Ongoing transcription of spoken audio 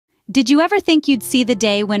Did you ever think you'd see the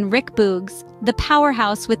day when Rick Boogs, the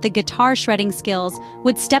powerhouse with the guitar shredding skills,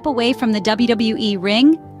 would step away from the WWE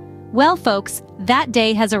ring? Well, folks, that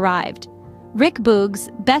day has arrived. Rick Boogs,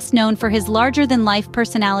 best known for his larger-than-life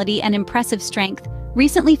personality and impressive strength,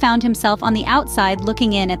 recently found himself on the outside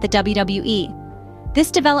looking in at the WWE. This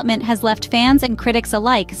development has left fans and critics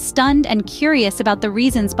alike stunned and curious about the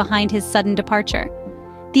reasons behind his sudden departure.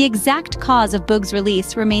 The exact cause of Boogs'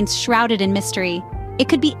 release remains shrouded in mystery. It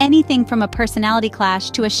could be anything from a personality clash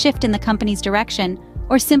to a shift in the company's direction,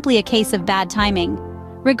 or simply a case of bad timing.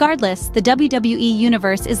 Regardless, the WWE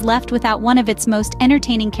universe is left without one of its most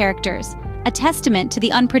entertaining characters, a testament to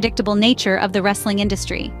the unpredictable nature of the wrestling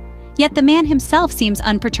industry. Yet the man himself seems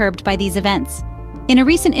unperturbed by these events. In a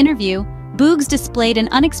recent interview, Boogs displayed an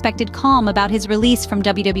unexpected calm about his release from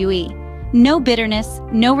WWE. No bitterness,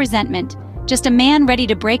 no resentment, just a man ready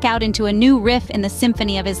to break out into a new riff in the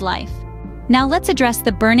symphony of his life. Now let's address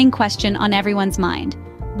the burning question on everyone's mind.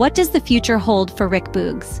 What does the future hold for Rick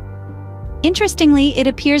Boogs? Interestingly, it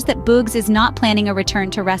appears that Boogs is not planning a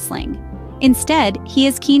return to wrestling. Instead, he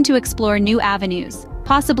is keen to explore new avenues,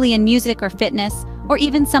 possibly in music or fitness, or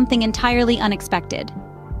even something entirely unexpected.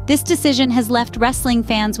 This decision has left wrestling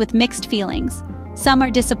fans with mixed feelings. Some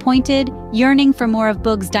are disappointed, yearning for more of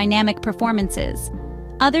Boogs' dynamic performances.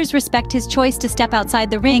 Others respect his choice to step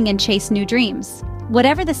outside the ring and chase new dreams.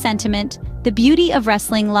 Whatever the sentiment, the beauty of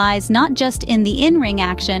wrestling lies not just in the in-ring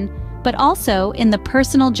action, but also in the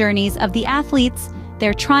personal journeys of the athletes,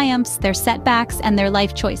 their triumphs, their setbacks, and their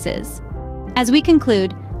life choices. As we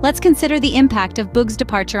conclude, let's consider the impact of Boogs'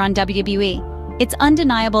 departure on WWE. It's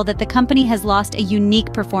undeniable that the company has lost a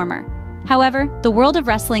unique performer. However, the world of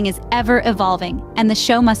wrestling is ever evolving, and the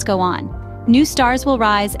show must go on. New stars will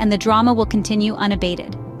rise, and the drama will continue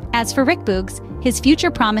unabated. As for Rick Boogs, his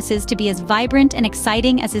future promises to be as vibrant and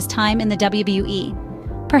exciting as his time in the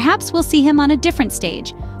WWE. Perhaps we'll see him on a different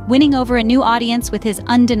stage, winning over a new audience with his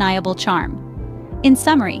undeniable charm. In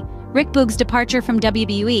summary, Rick Boogs' departure from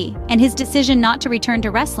WWE and his decision not to return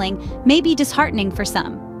to wrestling may be disheartening for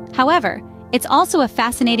some. However, it's also a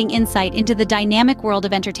fascinating insight into the dynamic world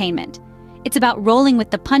of entertainment. It's about rolling with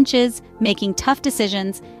the punches, making tough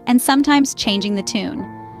decisions, and sometimes changing the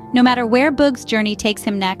tune. No matter where Boogs' journey takes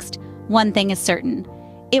him next, one thing is certain: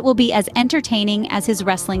 it will be as entertaining as his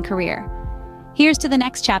wrestling career. Here's to the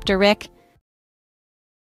next chapter, Rick.